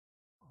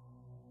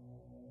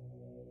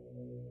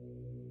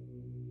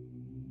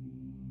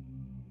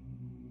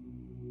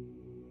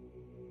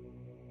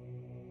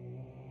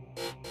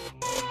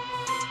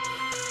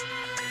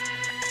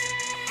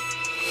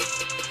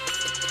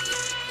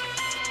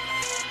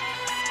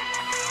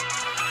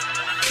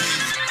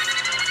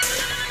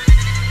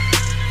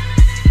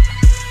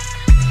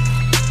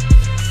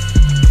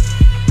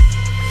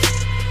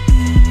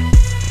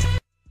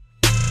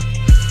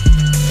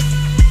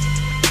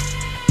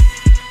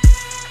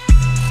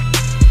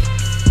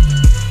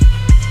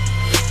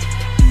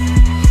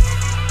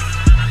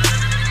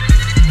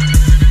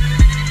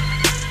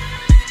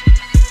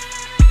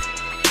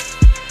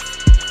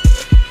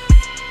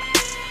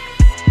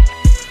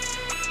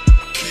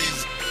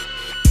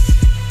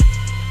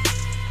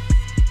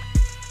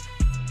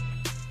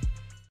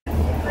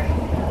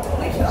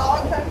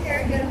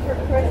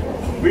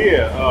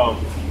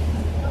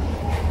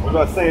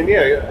I'm not saying,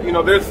 yeah, you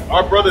know, there's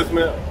our brothers,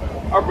 man.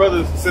 Our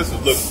brothers and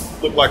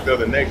sisters look like the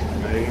other nations,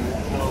 man. You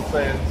know what I'm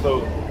saying? So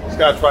you just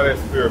gotta try that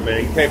spirit,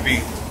 man. You can't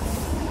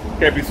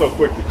be so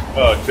quick to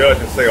judge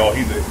and say, oh,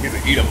 he's an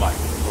Edomite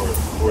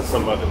or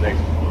some other nation.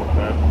 You know what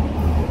I'm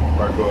saying?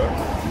 Right, go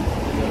ahead.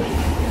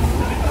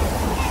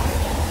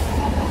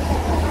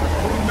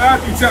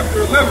 Matthew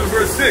chapter 11,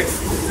 verse 6.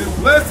 It says,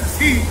 blessed is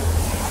he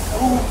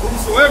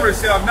whosoever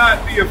shall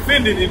not be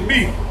offended in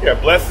me. Yeah,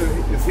 blessed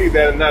is he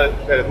that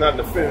is not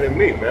offended in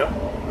me, man.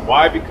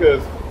 Why?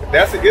 Because if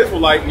that's an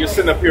Israelite and you're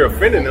sitting up here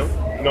offending them, you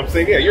know what I'm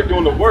saying? Yeah, you're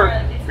doing the work,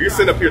 but you're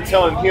sitting up here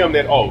telling him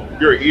that, oh,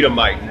 you're an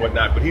Edomite and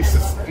whatnot, but he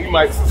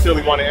might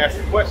sincerely want to ask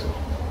the question.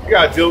 You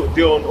got to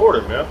deal in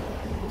order, man.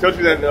 I told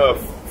you that in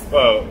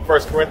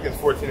 1 Corinthians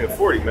 14 and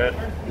 40, man.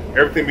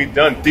 Everything be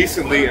done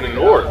decently and in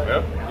order,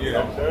 man. Yeah, you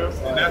know what I'm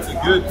saying? And that's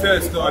a good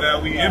test, though,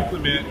 that we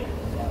implement,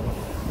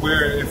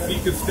 where if he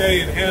could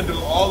stay and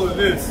handle all of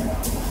this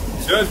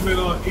judgment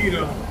on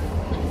Edom,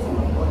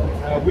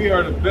 we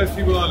are the best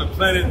people on the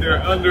planet.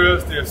 They're under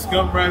us. They're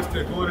scum rats.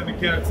 They're going into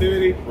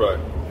captivity. Right.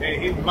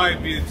 And he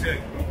might be a check.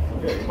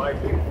 Yeah, he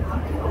might be.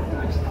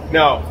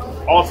 Now,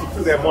 also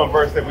to that one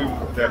verse that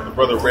the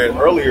brother read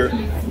earlier,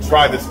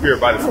 try the spirit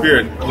by the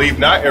spirit. Believe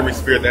not every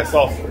spirit. That's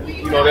also,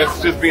 you know,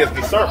 that's just being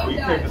discernible. You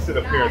can't just sit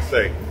up here and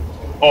say,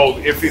 oh,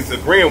 if he's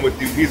agreeing with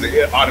you, he's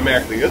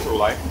automatically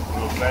Israelite. You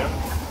know what I'm saying?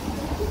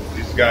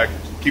 You just got to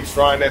keep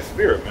trying that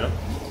spirit, man.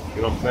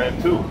 You know what I'm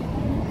saying, too.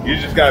 You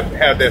just got to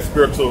have that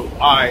spiritual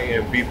eye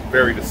and be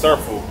very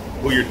discernible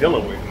who you're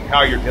dealing with and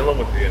how you're dealing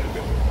with the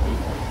individual.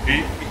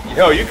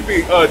 Hell, you could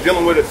be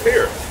dealing with a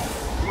terrorist.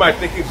 You might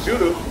think he's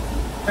Judah.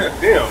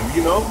 Damn,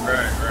 you know?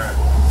 Right.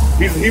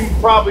 He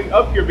probably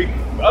up here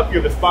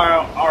to spy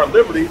our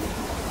liberties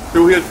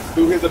through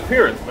his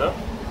appearance, man.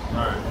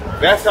 Right.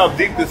 That's how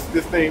deep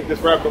this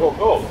rabbit hole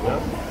goes, man.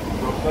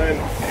 You know what I'm saying?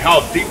 How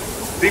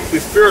deeply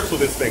spiritual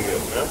this thing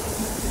is, man.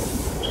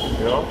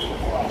 You know?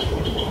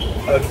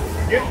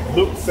 Get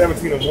Luke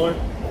 17 and 1.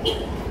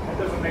 That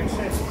doesn't make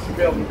sense. You should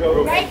be able to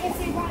go right, because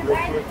he won't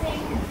write the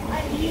thing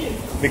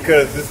unused.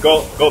 Because this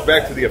goes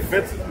back to the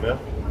offenses, man.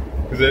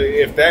 Because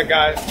if that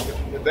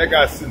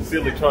guy's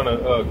sincerely trying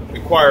to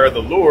inquire of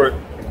the Lord,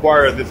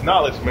 acquire this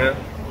knowledge, man,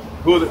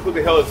 who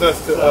the hell is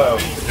us to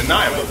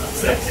deny him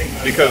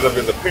because of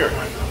his appearance?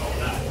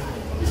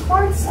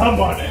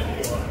 somebody.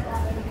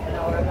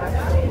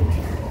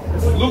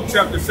 Luke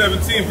chapter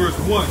 17, verse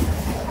 1.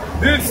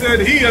 Then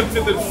said he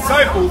unto the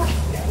disciples,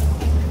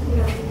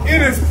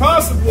 it is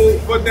possible,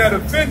 but that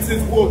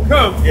offenses will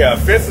come. Yeah,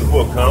 offenses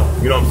will come.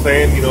 You know what I'm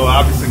saying? You know,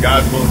 obviously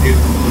guys will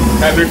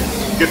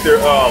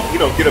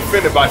get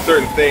offended by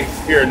certain things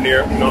here and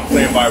there. You know what I'm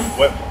saying? By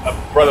what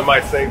a brother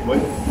might say, but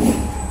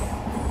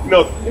you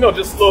know,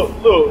 just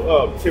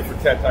little tit for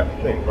tat type of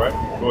thing, right?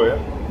 Go ahead.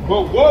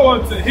 But woe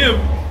unto him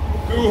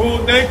through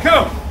whom they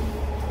come.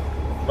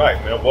 Right,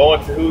 man. Woe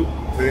unto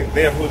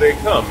them who they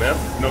come, man.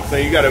 You know what I'm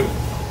saying? You got to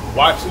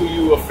watch who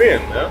you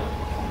offend, man.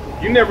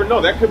 You never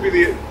know. That could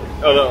be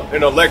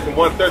an elect in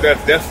 1/3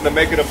 that's destined to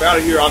make it up out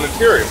of here on the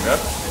chariot, man.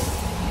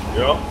 You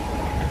know?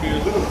 It could be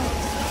a little.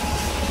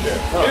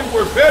 Yeah, It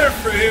were better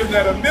for him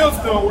that a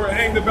millstone were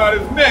hanged about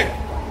his neck,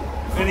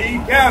 and he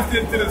cast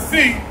into the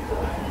sea,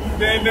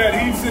 than that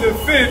he should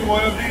offend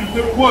one of these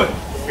little ones.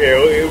 Yeah,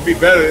 it would be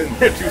better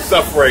that you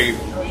suffer a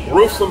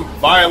gruesome,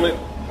 violent,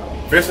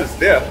 vicious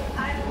death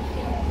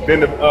than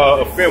to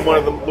offend one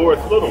of the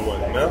Lord's little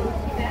ones, man.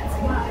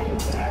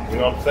 You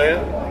know what I'm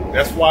saying?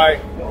 That's why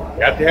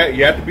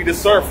you have to be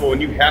discernible,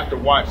 and you have to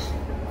watch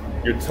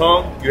your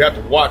tongue. You have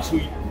to watch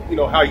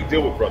how you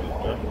deal with brothers,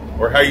 man,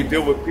 or how you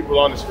deal with people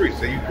on the street.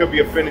 So you could be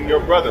offending your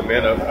brother,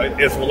 man, an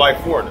Israelite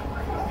foreigner.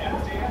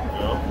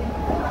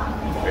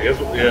 You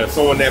know,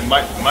 someone that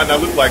might not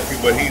look like you,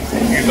 but he's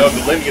of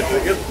the lineage of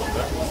Israel,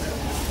 man.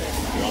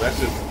 You know, that's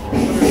just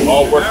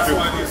all work through.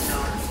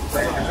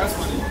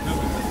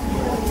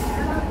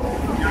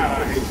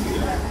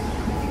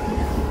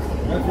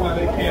 That's why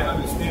they can't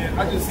understand.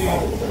 I just see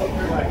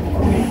like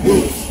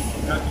boots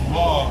at the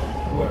mall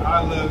where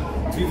I love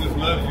Jesus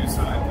loves you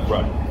sign.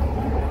 Right.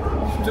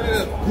 Straight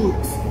up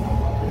boots.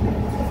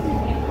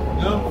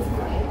 You know?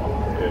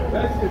 Yeah.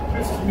 That shit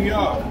pisses me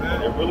off,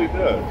 man. It really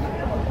does.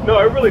 No,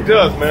 it really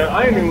does, man.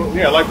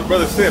 Like the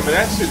brother said, man,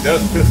 that shit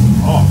does piss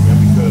them off, man,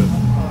 because.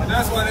 And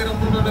that's why they don't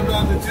know nothing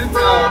about the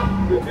Gentile.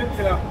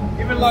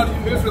 Even a lot of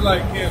you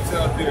Israelite camps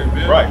out there,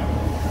 man. Right.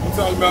 I'm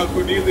talking about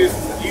Cornelius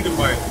and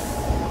Edomite.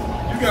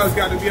 You guys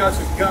got to be out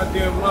your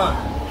goddamn mind.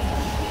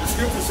 The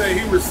scriptures say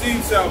he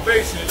received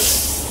salvation.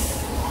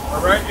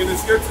 All right? And the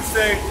scriptures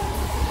say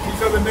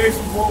these other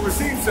nations won't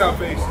receive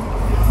salvation.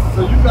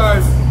 So you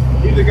guys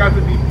either got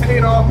to be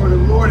paid off or the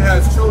Lord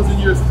has chosen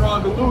your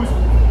strong delusion.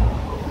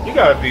 You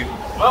got to be.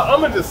 I'm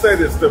going to just say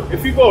this.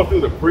 If you go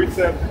through the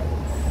precept,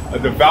 a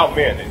devout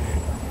man,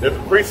 there's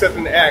a precept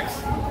in Acts,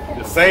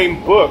 the same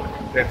book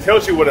that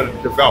tells you what a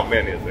devout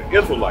man is, an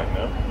Israelite,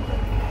 man.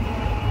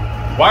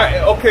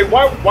 Why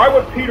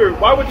would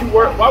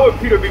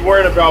Peter be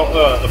worried about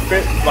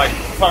offense? Like,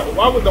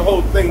 why would the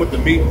whole thing with the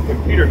meat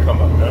and Peter come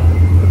up, man?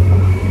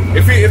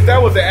 If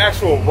that was an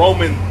actual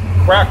Roman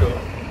cracker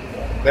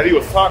that he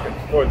was talking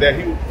or that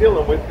he was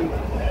dealing with, then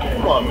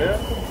come on, man.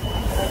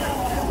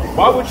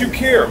 Why would you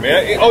care,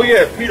 man? Oh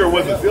yeah, Peter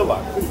was a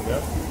zealot too,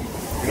 man.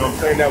 You know what I'm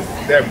saying?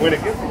 That went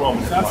against the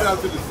Romans. Shout out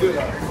to the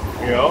zealots.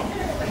 You know?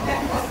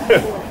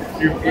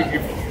 you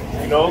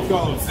know? We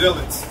call them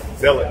zealots.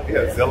 Zealot,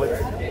 yeah, zealot.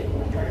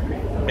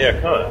 Yeah,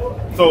 come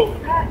on. So,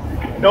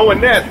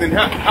 knowing that, then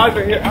how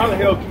the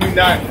hell can you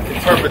not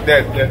interpret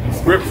that the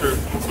scripture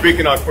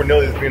speaking on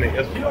Cornelius being an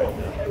Israelite?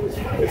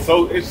 It's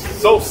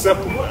so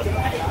simple. You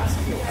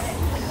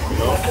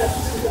know?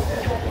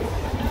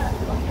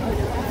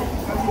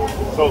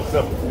 So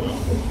simple.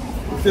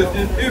 It says,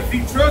 and if he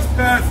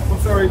trespass,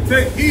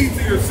 take heed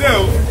to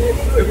yourself.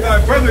 If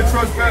thy brother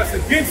trespass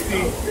against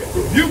thee,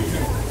 rebuke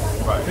him.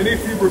 Right. And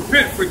if you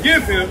repent,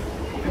 forgive him.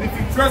 And if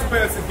he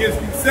trespass against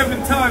thee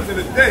 7 times in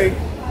a day,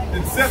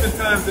 and 7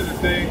 times in a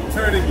day,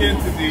 turn again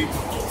to thee,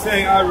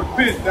 saying, I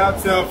repent, thou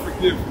shalt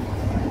forgive me.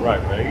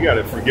 Right, man. You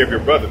gotta forgive your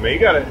brother, man. You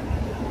gotta,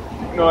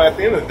 you know, at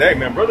the end of the day,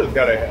 man, brothers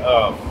gotta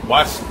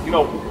watch,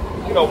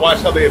 watch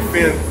how they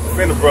offend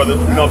the brother.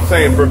 You know what I'm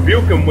saying?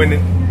 Rebuke them when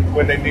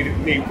they need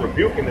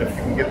rebuking. If you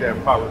can get that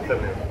in Proverbs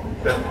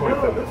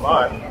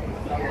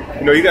 27:5.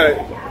 You know, you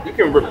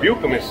can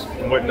rebuke them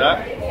and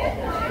whatnot.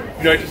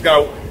 You know, you just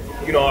gotta,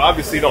 you know,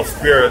 obviously you don't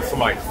spare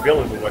somebody's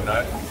feelings and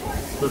whatnot.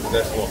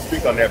 That's gonna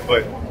speak on that,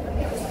 but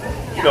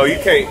you know, you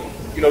can't.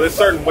 You know, there's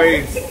certain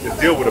ways to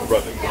deal with a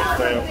brother. You know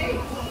what I'm saying?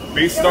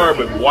 Be stern,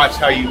 but watch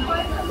how you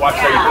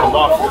come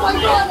off,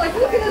 you know,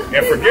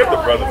 and forgive the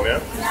brother,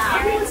 man.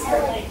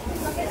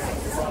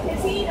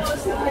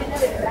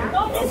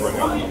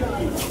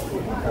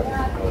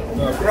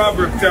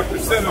 Proverbs chapter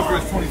 7,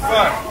 verse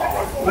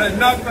 25. Let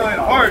not thine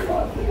heart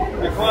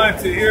decline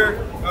to hear.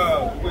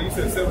 What you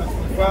said,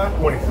 7:25?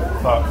 20,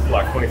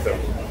 like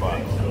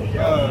 27:5.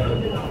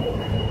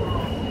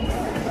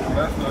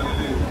 That's not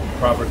it either.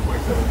 Proverbs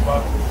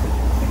 27:5.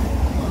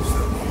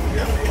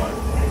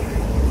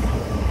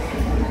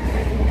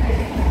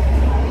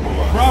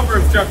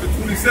 Proverbs chapter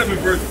 27,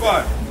 verse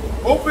 5.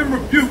 Open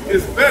rebuke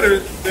is better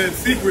than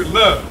secret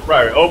love.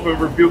 Right, open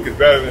rebuke is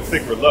better than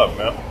secret love,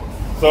 man.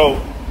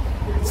 So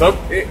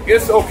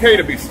it's okay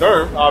to be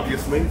stern,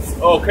 obviously. It's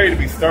okay to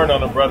be stern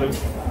on a brother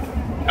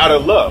out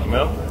of love,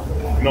 man.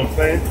 You know what I'm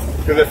saying?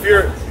 Because if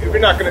you're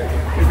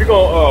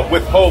gonna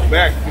withhold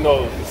back, you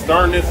know, the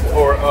sternness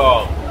or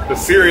the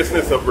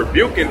seriousness of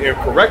rebuking and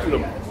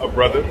correcting a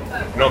brother,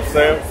 you know what I'm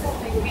saying?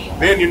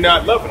 Then you're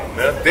not loving him,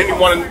 man. Then you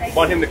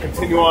want him to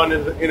continue on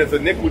in his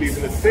iniquities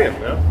and his sin,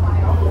 man.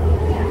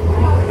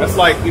 That's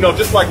like, you know,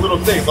 just like little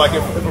things. Like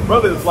if a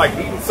brother is like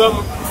eating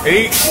something,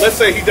 and let's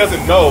say he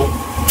doesn't know,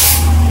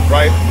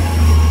 right,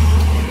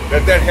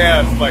 that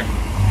has like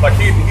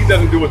he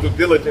doesn't do his due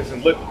diligence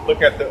and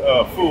look at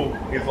the food.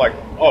 He's like,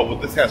 oh, well,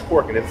 this has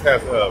pork and this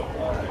has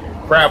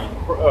crab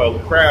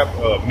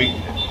meat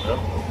in it. You know?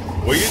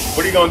 Well,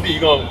 what are you gonna do?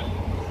 You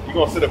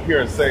gonna sit up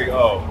here and say,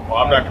 oh, well,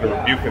 I'm not gonna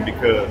rebuke him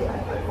because,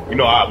 you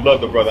know, I love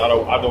the brother. I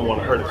don't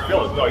want to hurt his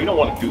feelings. No, you don't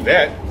want to do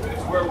that. You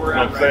know what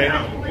I'm saying?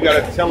 You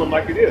gotta tell him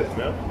like it is,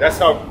 man. That's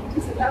how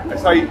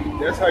you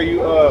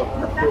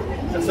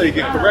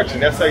get correction.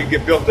 That's how you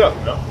get built up,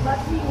 you know?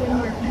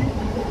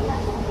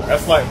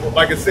 That's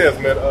like it says,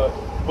 man.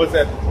 What's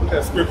that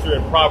scripture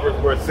in Proverbs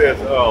where it says,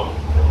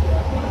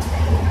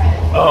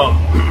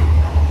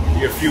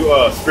 if you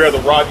spare the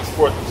rod, you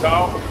sport the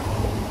child.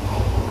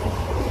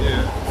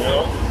 Yeah. You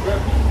know?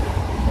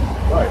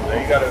 Right,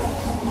 man. You gotta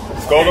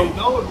scold them.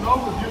 No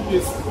rebuke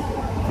is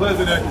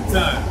pleasant at the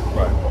time.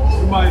 Right.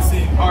 It might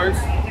seem harsh,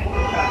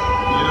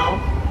 you know,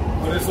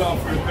 but it's all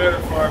for the better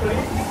for our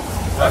people.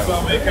 That's why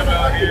we come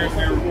out here and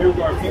we rebuke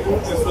our people.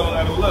 It's all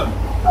out of love.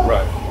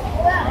 Right.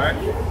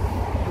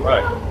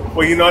 Right.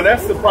 Well, you know,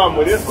 that's the problem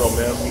with Israel,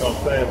 man. You know what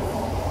I'm saying?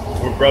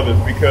 With brothers,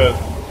 because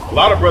a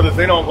lot of brothers,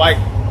 they don't like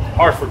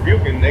harsh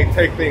rebuking. They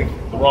take things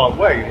the wrong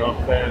way. You know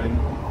what I'm saying? And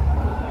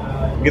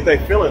get their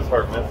feelings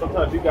hurt, man.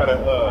 Sometimes you gotta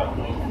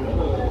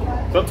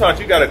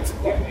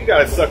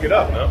suck it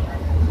up, man.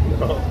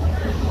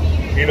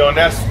 You know, and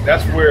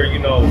that's where, you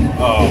know,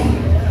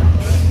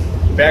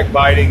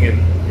 backbiting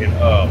and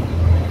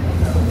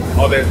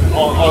all that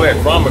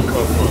drama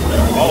comes from,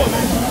 man. All of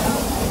that.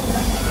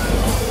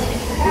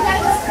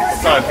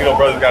 Sometimes, you know,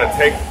 brothers got to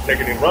take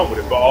it and run with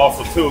it, but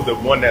also too, the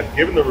one that's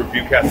giving the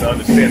rebuke has to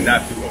understand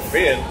not to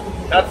offend,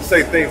 not to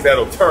say things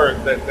that'll stir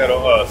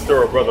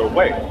a brother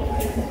away.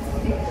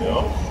 You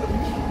know.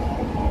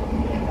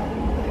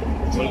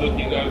 So look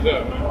you guys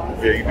up,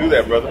 man. Yeah, you do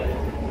that, brother.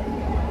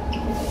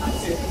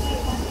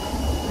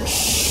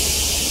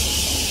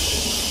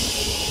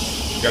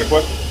 Got a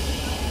question?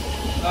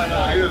 No,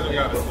 he doesn't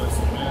got a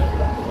question, man.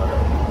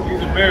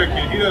 He's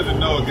American. He doesn't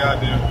know a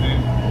goddamn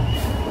thing.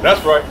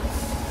 That's right.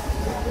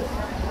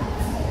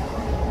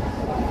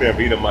 Can't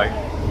beat him, Mike.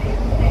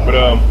 But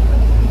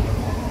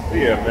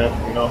yeah, man.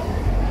 You know,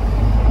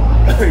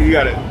 you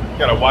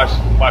gotta watch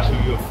who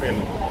you offend.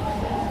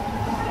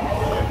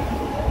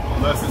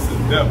 Unless it's the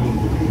devil.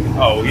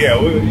 Oh yeah,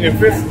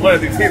 if it's one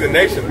of these heathen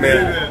nations,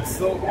 man.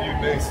 Insult you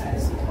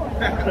nations.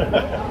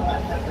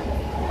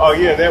 Oh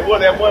yeah, that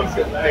one.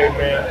 Hey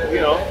man,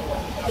 you know.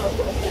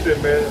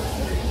 shit, man.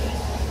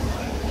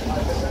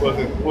 What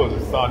was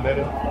it,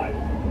 Sonetta?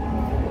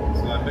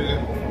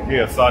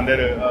 Yeah,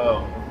 Sonetta,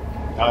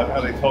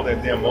 how they told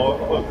that damn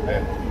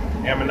that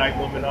Ammonite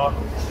woman off,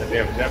 that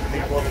damn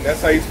Japanese woman.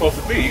 That's how you're supposed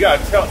to be. You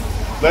gotta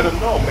let them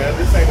know, man,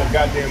 this ain't a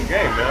goddamn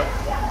game, man.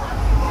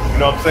 You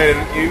know what I'm saying?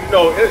 You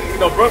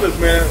know, brothers,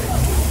 man,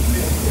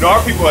 you know,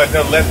 our people have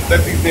done let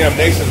these damn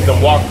nations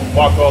them walk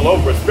all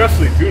over,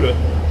 especially Judah,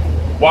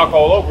 walk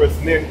all over us.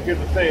 And then here's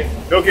the thing,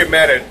 they'll get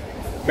mad at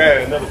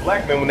another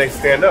black man when they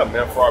stand up,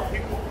 man, for our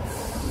people.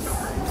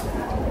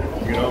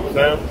 You know what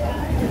I'm saying?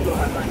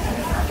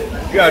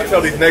 You gotta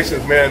tell these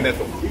nations, man,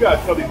 you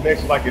gotta tell these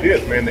nations like it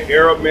is, man. The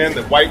Arab man,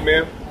 the white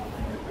man,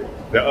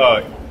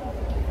 the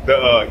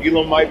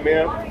Elamite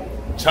man,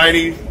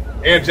 Chinese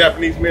and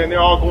Japanese man, they're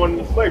all going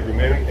into slavery,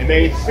 man, and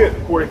they ain't shit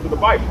according to the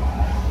Bible.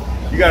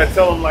 You gotta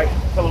tell them like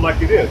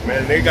it is,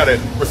 man. They gotta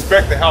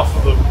respect the house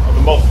of the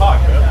Most High,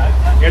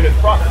 man, and His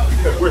prophets,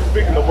 because we're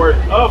speaking the word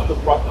of the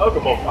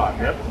Most High,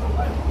 man.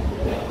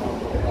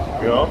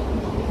 You know,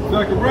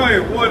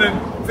 Sicarii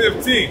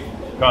 1:15.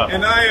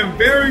 And I am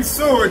very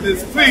sore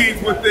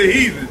displeased with the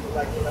heathen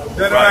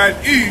that are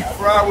at ease,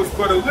 for I was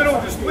but a little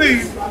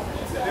displeased,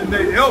 and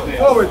they helped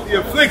forward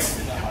the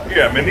affliction.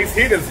 Yeah, man, these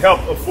heathens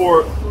help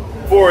for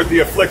the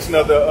affliction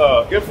of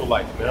the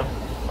Israelites, man.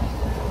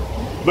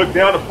 Look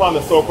down upon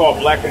the so-called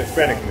black and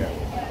Hispanic man.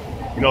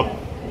 You know,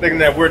 thinking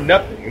that we're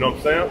nothing, you know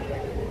what I'm saying?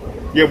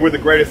 Yeah, we're the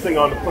greatest thing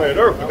on the planet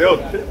Earth, but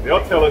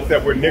they'll tell us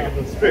that we're niggas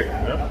and spick,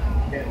 man.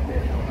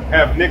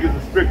 Have niggas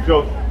and spick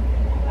jokes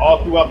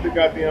all throughout the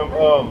goddamn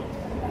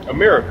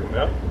America,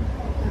 man.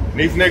 And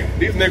these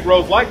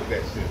Negroes like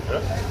that shit,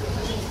 man.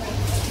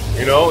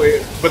 You know,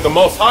 but the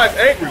Most High is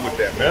angry with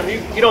that, man.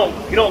 He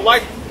don't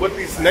like what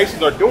these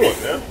nations are doing,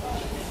 man.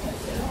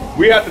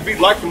 We have to be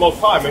like the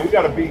Most High, man. We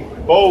got to be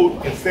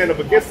bold and stand up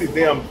against these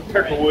damn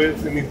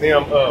Peckerwoods and these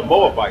damn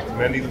Moabites,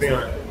 man. These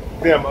damn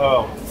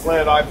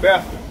slant-eyed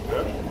bastards,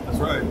 man. That's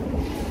right.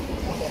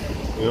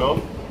 You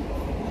know,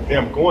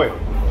 damn Goyim.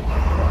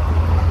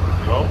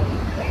 You know,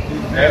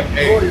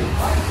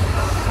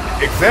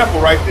 example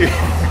right there.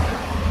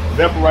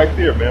 Example right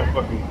there, man.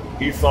 Fucking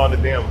Esau and the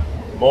damn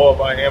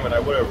Moabite,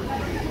 Ammonite, whatever.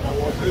 I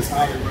want this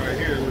nigga right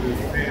here with his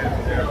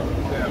hands down,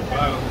 that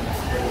violence.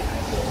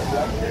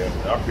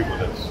 Yeah, our people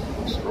that's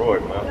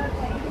destroyed, man.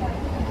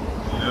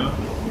 Yeah.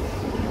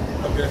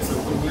 Okay, so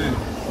who wins?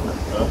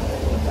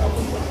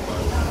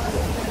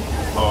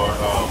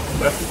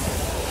 Lefty?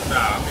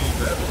 Nah, I mean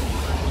better.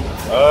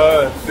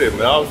 That's it,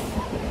 man. I was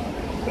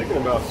thinking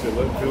about shit.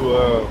 Let's do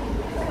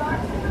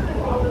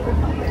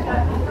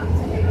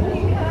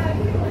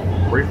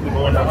briefly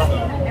going down.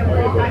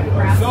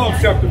 Psalm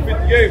chapter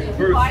 58,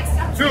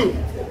 verse 2.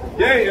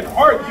 Yea, in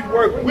heart you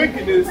work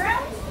wickedness,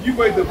 you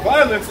weigh the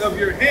violence of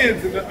your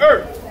hands in the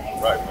earth.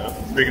 Right, man.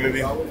 Speaking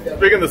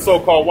of the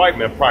so-called white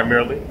man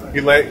primarily,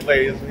 he lays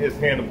his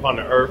hand upon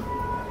the earth,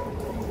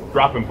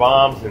 dropping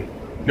bombs and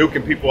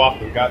nuking people off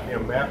the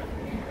goddamn map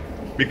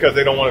because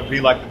they don't want to be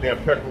like the damn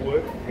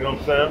Peckerwood. You know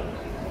what I'm saying?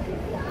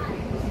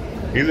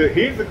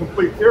 He's a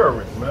complete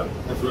terrorist, man.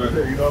 That's right.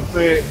 You know what I'm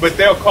saying? But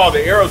they'll call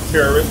the Arabs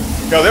terrorists.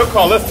 No, they'll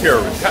call us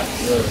terrorists.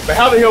 But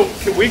how the hell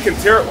can we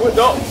terrorize?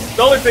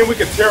 The only thing we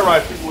can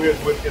terrorize people is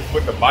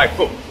with the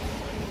Bible,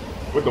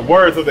 with the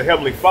words of the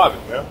Heavenly Father,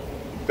 man.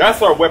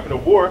 That's our weapon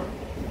of war.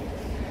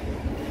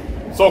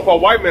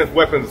 So-called white man's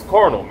weapons is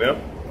carnal, man.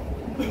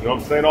 You know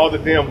what I'm saying? All the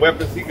damn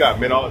weapons he got,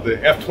 man. All the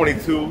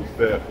F-22s,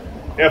 the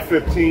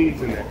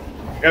F-15s, and the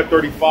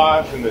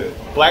F-35s, and the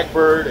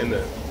Blackbird, and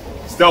the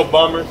stealth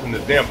bombers, and the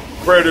damn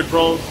Predator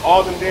drones.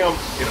 All them damn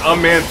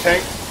unmanned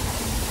tanks.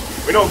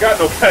 We don't got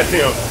no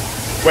goddamn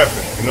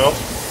weapons, you know.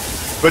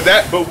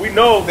 But we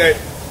know that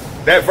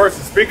verse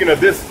is speaking of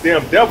this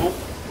damn devil.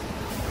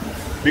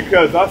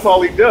 Because that's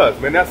all he does,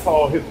 man. That's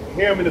all him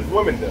and his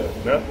women does,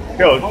 man.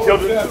 Hell,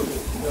 children too.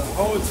 The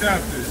whole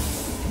chapter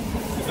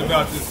is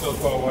about this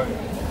so-called white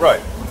man.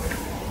 Right.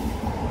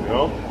 You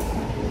know?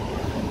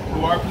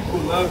 Who our people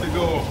love to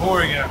go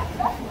whoring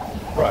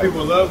after. Right.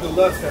 People love to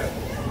lust after.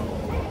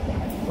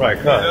 Right,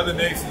 And other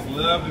nations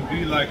love to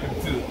be like him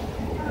too.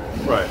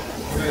 Right.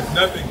 There's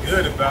nothing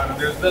good about him.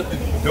 There's nothing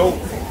dope.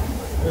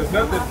 There's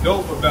nothing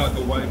dope about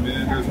the white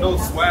man. There's no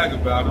swag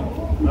about him.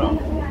 No.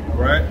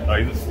 Right? Oh,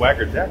 he's a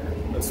swagger jacker.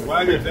 A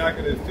swagger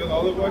jacket is still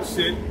all of our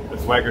shit. A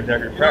swagger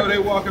jacker. You know, they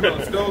walking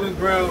on stolen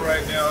ground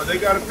right now, and they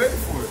got to pay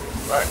for it.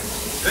 Right.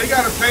 They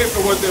got to pay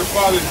for what their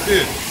fathers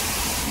did.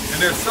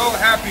 And they're so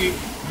happy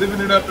living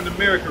it up in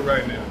America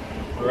right now.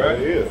 Right?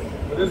 It is.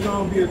 But there's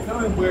going to be a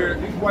time where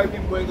these white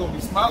people ain't going to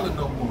be smiling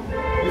no more.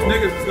 These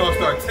niggas is going to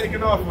start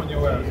taking off on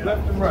your ass,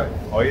 left and right.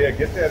 Oh, yeah,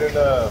 get that in,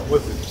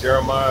 what's it,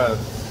 Jeremiah? I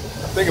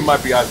think it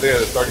might be Isaiah,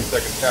 the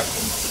 32nd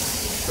chapter.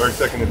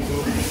 32nd and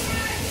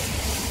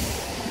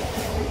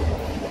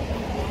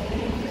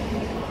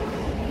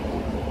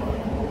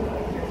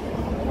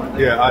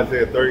 2. Yeah,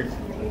 Isaiah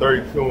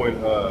 32 and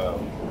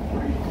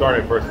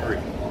starting at verse 3.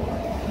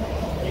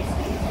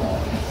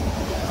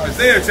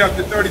 Isaiah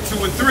chapter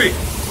 32 and 3.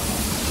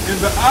 And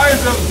the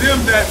eyes of them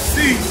that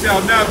see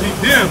shall not be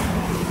dim,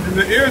 and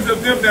the ears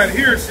of them that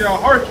hear shall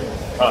hearken.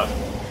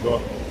 Go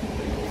on.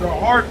 The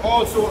heart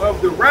also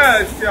of the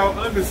rash shall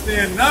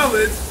understand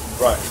knowledge,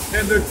 Right.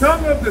 and the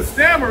tongue of the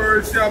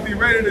stammerer shall be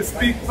ready to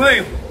speak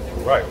plainly.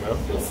 Right, man.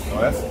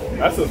 No,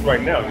 that's us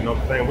right now. You know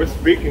what I'm saying? We're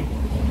speaking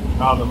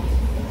out of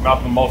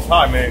the Most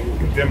High, man,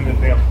 condemning this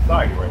damn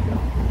society right now.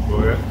 Go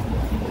ahead.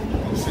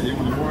 Shit, you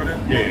want more of that?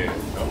 Yeah.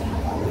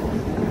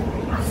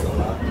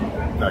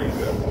 No, you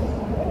said.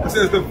 It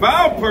says, the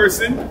vile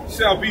person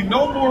shall be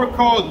no more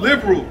called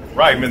liberal.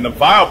 Right, man. The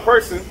vile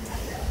person,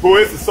 who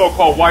is the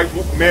so-called white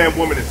man,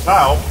 woman, and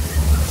child,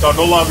 shall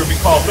no longer be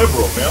called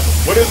liberal, man.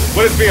 What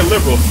is being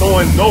liberal?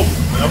 Sowing noble,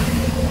 man.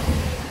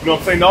 You know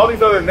what I'm saying? All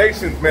these other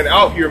nations, man,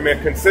 out here,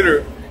 man,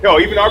 consider,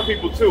 even our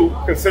people too,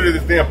 consider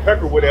this damn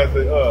Peckerwood as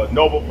a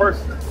noble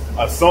person,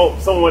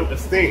 someone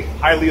esteemed,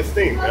 highly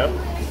esteemed, man.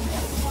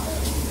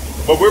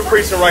 What we're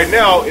preaching right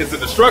now is the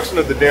destruction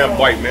of the damn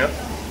white man,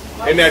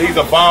 and that he's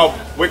a vile,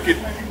 wicked,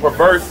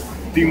 perverse,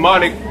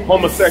 demonic,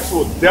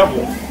 homosexual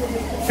devil,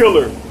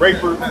 killer,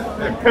 raper,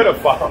 and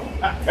pedophile.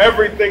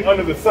 Everything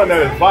under the sun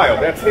that is vile,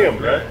 that's him,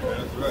 man.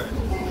 That's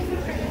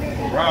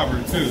right.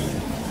 Robber too.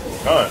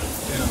 Done.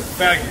 And a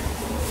faggot.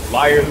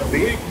 Liar and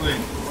thief.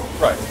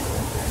 Right.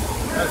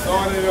 That's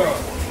all they are.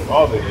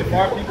 All they If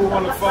our people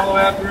want to follow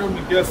after him,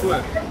 then guess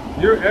what?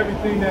 You're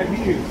everything that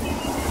he is.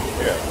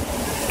 Yeah.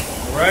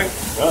 All right?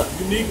 Done.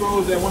 You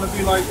Negroes that want to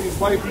be like these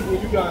white people,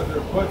 you guys are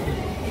a bunch of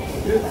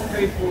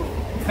distasteful,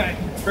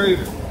 tacky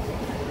traitors.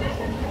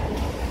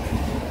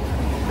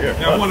 Yeah.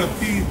 That want to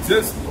be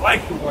just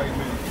like the white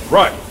man.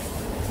 Right.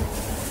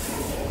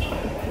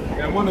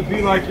 That want to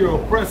be like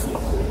your oppressors.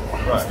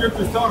 Right. The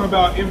scripture's talking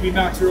about envy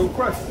not your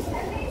oppressors.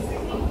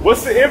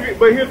 What's the envy?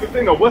 But here's the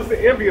thing, though. What's the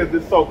envy of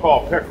this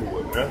so-called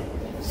Peckerwood, man?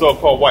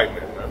 So-called white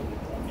man, man.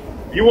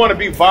 You want to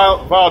be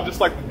vile just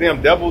like the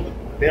damn devil, the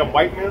damn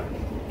white man?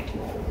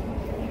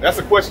 That's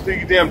a question to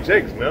you damn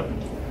Jakes, man.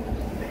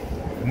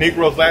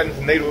 Negroes, Latins,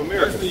 and Native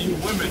Americans. Especially you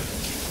women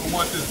who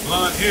want this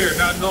blonde hair,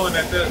 not knowing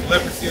that there's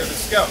leprosy of the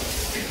scalp.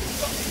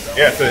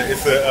 Yeah,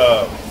 it's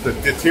a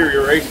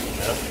deterioration,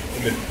 man,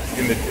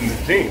 in the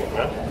genes,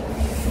 man.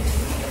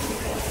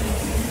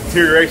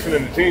 Deterioration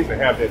in the genes to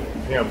have that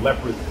damn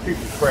leprous piece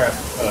of crap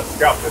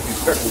scalp that these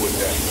Peckerwoods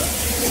have.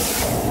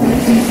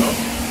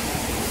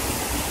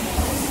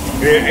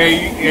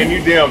 And you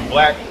damn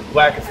black,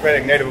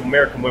 Hispanic, Native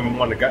American women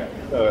want to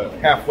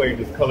halfway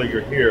just color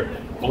your hair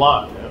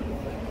blonde, man.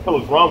 What the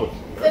hell is wrong with you?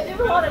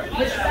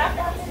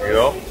 You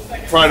know,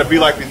 trying to be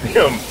like the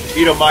damn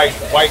Edomite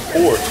white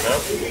whores, man.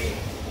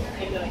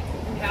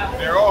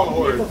 They're all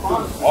whores.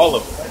 All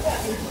of them.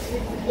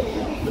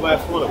 The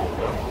last one of them,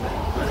 man.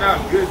 They're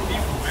not good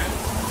people, man.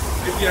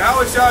 If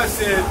Yahushua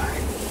said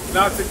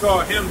not to call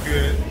him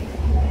good,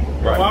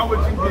 Right. why would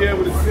you be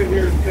able to sit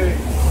here and say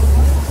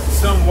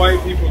some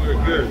white people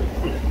are good?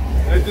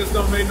 That just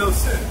don't make no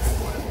sense.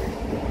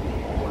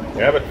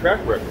 They have a track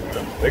record,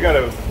 man. They got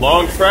a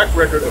long track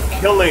record of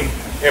killing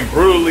and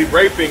brutally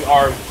raping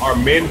our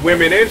men,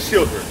 women, and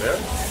children, man.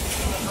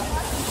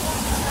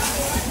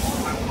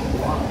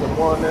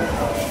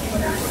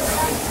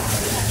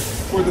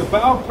 For the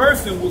vile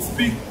person will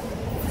speak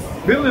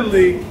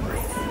villainly,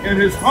 and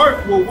his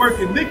heart will work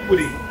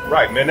iniquity.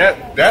 Right, man.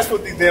 That's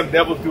what these damn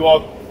devils do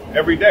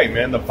every day,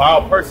 man. The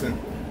vile person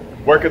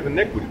worketh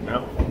iniquity,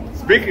 man.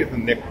 Speaketh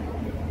iniquity.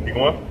 You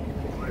going?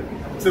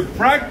 To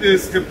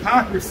practice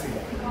hypocrisy.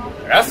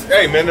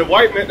 Hey, man. The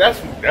white man.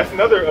 That's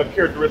another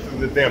characteristic of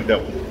the damn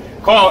devil.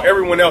 Call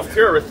everyone else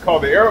terrorists. Call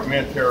the Arab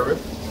man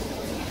terrorists.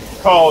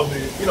 Call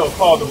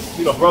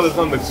the brothers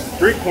on the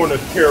street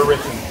corners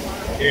terrorists.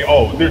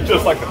 And, they're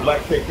just like the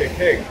black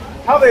KKK.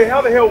 How the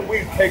hell we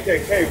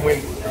KKK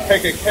when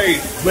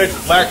KKK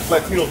lynched blacks,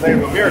 Latinos,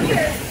 Native Americans?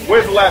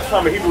 When's the last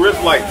time a Hebrew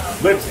Israelite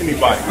lynched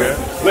anybody, man?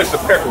 Lynched a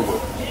Peckerwood.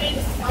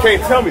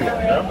 Can't tell me that,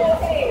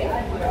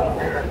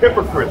 man.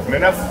 Hypocrites,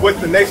 man. That's what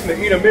the nation of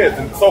Edom is.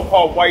 And the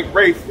so-called white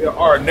race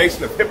are a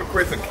nation of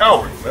hypocrites and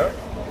cowards, man.